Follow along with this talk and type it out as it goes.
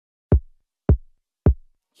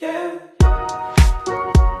Yeah.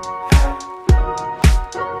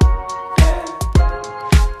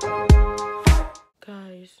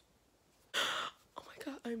 Guys, oh my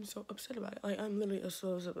god, I'm so upset about it. Like, I'm literally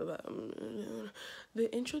so upset about it.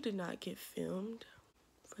 The intro did not get filmed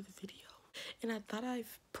for the video, and I thought I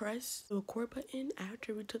pressed the record button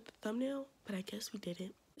after we took the thumbnail, but I guess we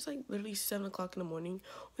didn't. It's like literally 7 o'clock in the morning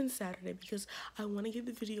on Saturday because I want to get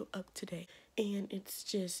the video up today, and it's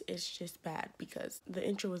just bad because the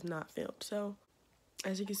intro was not filmed. So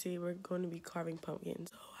as you can see, we're going to be carving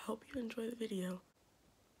pumpkins. So I hope you enjoy the video.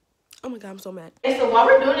 Oh my god, I'm so mad. And so while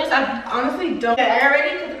we're doing this, I honestly don't. Okay, are you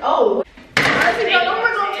ready? Oh, honestly don't know what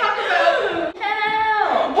we're gonna talk about.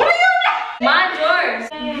 Hell, What are you? mine's yours.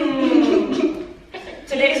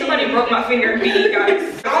 Today somebody broke my finger. Me, guys.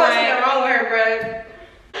 There's something wrong with her, bro.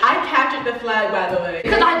 I captured the flag, by the way.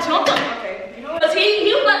 Because I jumped on him. Okay. You know what?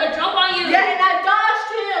 He was about to jump on you. Yeah, and I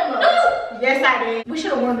dodged him. No. Yes, I did. We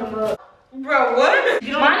should have warmed him up. Bro, what?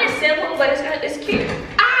 Mine is simple, but it's cute.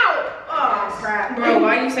 Ow! Oh, crap. Bro,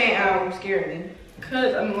 why are you saying ow? You scared me.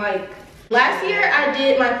 Because I'm like, last year I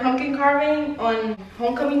did my pumpkin carving on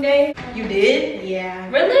homecoming day. You did? Yeah.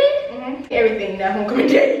 Really? Everything that homecoming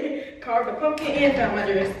day. Carved a pumpkin and found my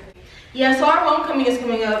dress. Yeah, so our homecoming is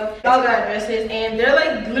coming up. Y'all got dresses and they're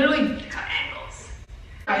like literally triangles.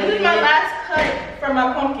 This is my last cut for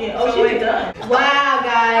my pumpkin. Oh, So she's done. Wow,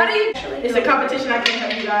 guys. How do you? It's a competition. I can't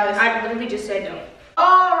help you guys. I literally just said don't.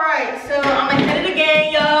 Alright, so I'm gonna hit it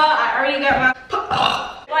again, y'all. I already got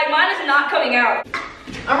my Like, mine is not coming out.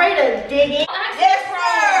 I'm ready to dig in. Yes,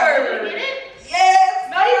 sir. Did you get it? Yes!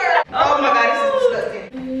 No, you're Oh my god, this is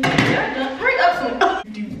disgusting. You're done. Hurry up, son.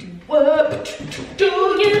 Do what? Do you?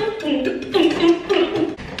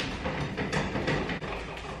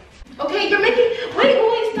 Okay, you're making.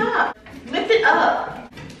 Wait, stop. Lift it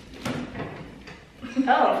up.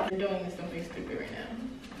 Oh. You're doing something stupid right now.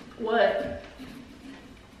 What?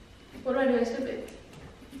 What do I do that's stupid?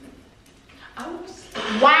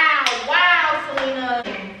 Wow, Selena.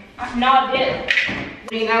 No, I did. I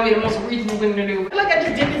mean, that would be the most reasonable thing to do. I feel like I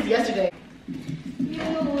just did this yesterday. You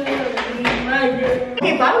will be my girl.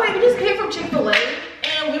 Okay, by the way, we just came from Chick-fil-A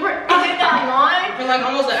and we were in that line For like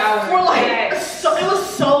almost an hour. for like Yes. it was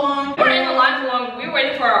so long. We were in the line for long. We were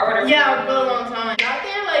waiting for our order. Yeah, for a long time. Got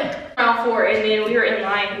there like, Around 4, and then we were in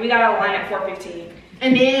line. We got out of line at 4:15.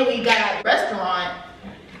 and then we got at the restaurant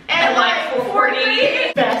At like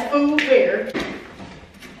 4:40. Fast food fair.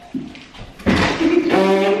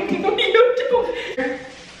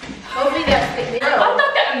 Hopefully that's stick. I thought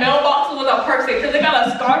that mailbox was a person because it got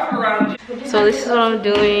a scarf around you. So this is what I'm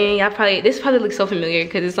doing. This probably looks so familiar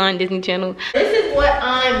because it's on Disney Channel. This is what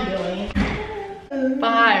I'm doing.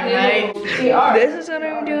 Fine, right? We are. This is what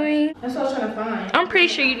I'm doing. That's what I was trying to find. I'm pretty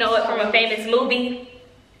sure you know it from a famous movie.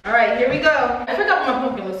 All right, here we go. I forgot what my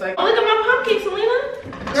pumpkin looks like. Oh, look at my pumpkin, Selena.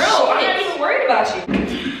 Girl, I'm not even worried about you.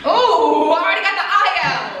 Oh, I already got the eye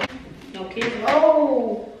out. No kidding.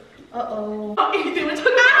 Oh. Uh-oh.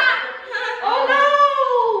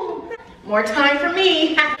 Oh no! More time for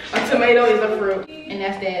me. A tomato is a fruit. And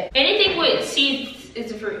that's that. Anything with seeds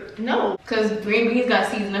is a fruit. No. Because green beans got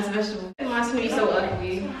seeds and that's a vegetable. My smoothie's so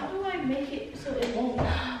ugly. How do I make it so it won't?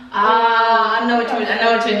 I know what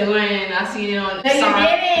you're doing. I see it on the No, you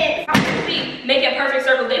side. didn't. Make a perfect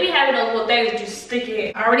circle. They be having those little things that you stick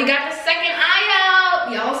in. I already got the second eye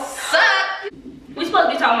out. Y'all suck. We supposed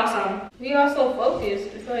to be talking about something. We are so focused.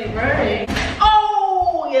 It's like burning.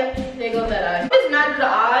 Oh, yep. There goes that eye. Let's not do the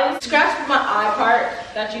eyes. Scratch my eye part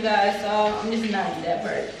that you guys saw. I'm just not do that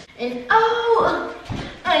part. And oh,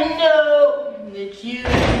 I know that you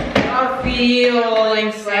I'm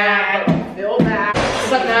feeling sad. feel bad.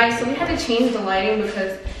 But guys, so we had to change the lighting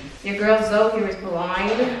because your girl Zoe here is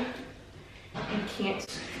blind and can't.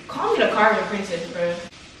 Call me the carving princess, bro.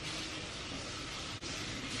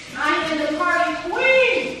 I am the party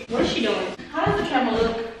queen. What is she doing? How does the camera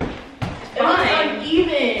look? It Fine. looks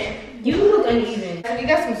uneven. You look uneven. You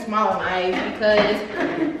got some small knives because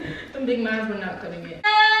some big knives were not cutting it.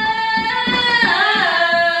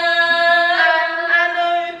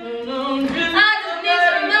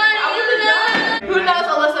 Who knows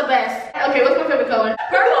Alyssa best? Okay, what's my favorite color?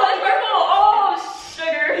 Purple, it's purple. Oh,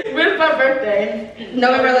 sugar. When's my birthday?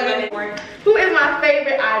 November 11th. Who is my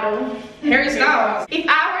favorite idol? Harry Styles. If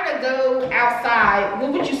I were to go outside,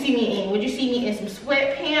 what would you see me in? Would you see me in some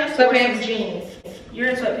sweatpants or Sweatpants. some jeans? You're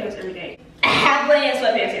in sweatpants every day. Happily in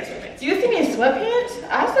sweatpants, yeah, sweatpants. Do you see me in sweatpants?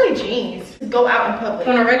 I say jeans. Go out in public.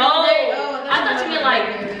 On a regular Oh, day? I thought you meant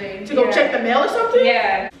like To go check the mail or something?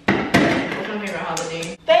 Yeah. What's my favorite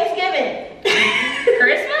holiday? Thanksgiving.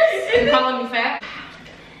 Christmas? You calling me fat?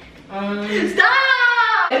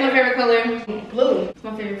 Stop! And favorite color. Blue. It's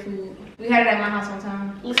my favorite food. We had it at my house one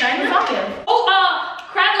time. Lasagna. Oh,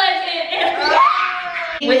 crab legs and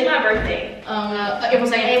when's my birthday? April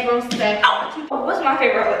 2nd. April 2nd. Oh, what's my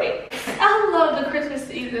favorite holiday? I love the Christmas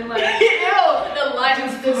season. Like, The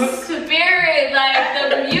lights, the spirit, like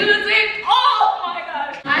the music. Oh my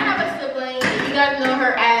gosh. I have a sibling. You guys know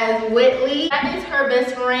her as Whitley. That is her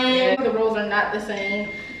best friend. The roles are not the same.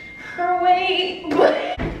 Her weight, but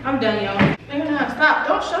I'm done, y'all. maybe not. Stop.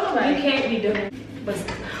 Don't show nobody. You can't be doing. But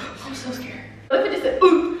I'm so scared. Look at this.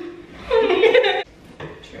 Ooh.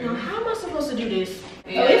 True. Now, how am I supposed to do this?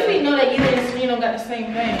 Yeah. At least we know that you and Serena got the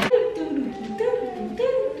same thing.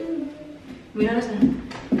 We understand.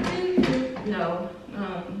 No.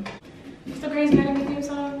 What's the Grey's Anatomy theme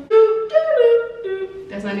song?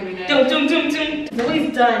 That's not even that. Dum dum dum dum.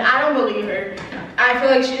 Louie's done. I don't believe her. I feel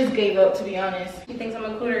like she just gave up, to be honest. She thinks I'm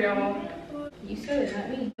a quitter, y'all. You said it, not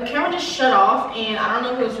me. The camera just shut off, and I don't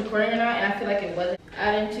know if it was recording or not, and I feel like it wasn't.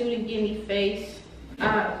 Adding 2 to give me face.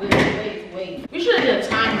 Wait. We should have did a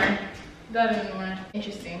timer. That is more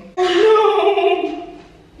interesting. No.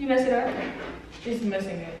 You messed it up. It's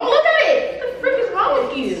messing it. Oh, look at it! What the frick is wrong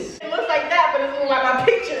with you? It looks like that, but it looks like my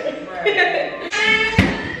picture.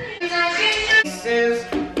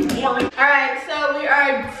 Alright, so we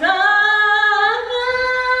are done.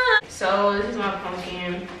 So this is my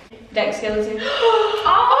pumpkin. Deck skeleton.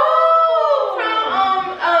 Oh,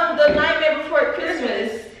 from the Nightmare Before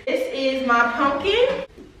Christmas. This is my pumpkin.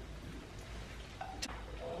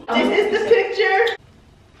 This is the picture.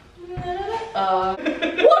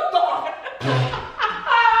 What the?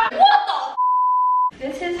 What the?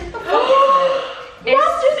 This is the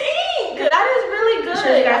What's this ink? That is really good.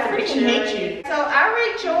 Show you guys I the freaking picture. hate you. So I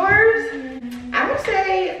rate yours, I would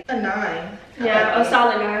say a 9. Yeah, a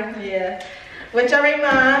solid 9. Yeah. What y'all rate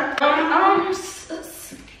mine? So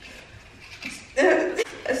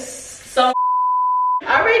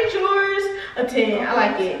I rate yours a 10. I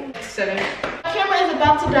like it. 7. My camera is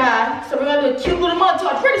about to die, so we're gonna do a cute little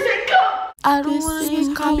montage. Ready, set, go! I don't want to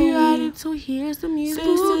get copyrighted, so here's the music.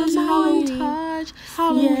 This is Halloween montage.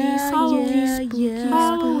 Halloween, spooky.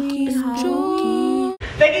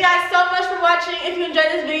 Thank you guys so much for watching. If you enjoyed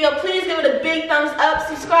this video, please give it a big thumbs up,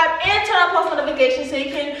 subscribe, and turn on post notifications so you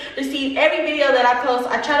can receive every video that I post.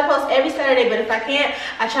 I try to post every Saturday, but if I can't,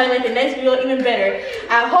 I try to make the next video even better.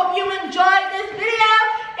 I hope you enjoyed this video,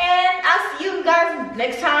 and I'll see you guys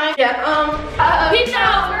next time. Yeah, peace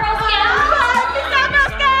out, Girl Scouts. Peace out, Girl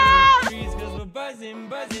Scouts.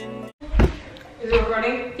 Is it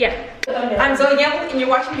recording? Yeah. I'm Zoe Gamble, and you're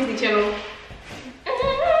watching Music Channel.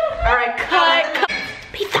 All right, cut.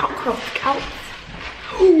 Peace out, Girl Scouts.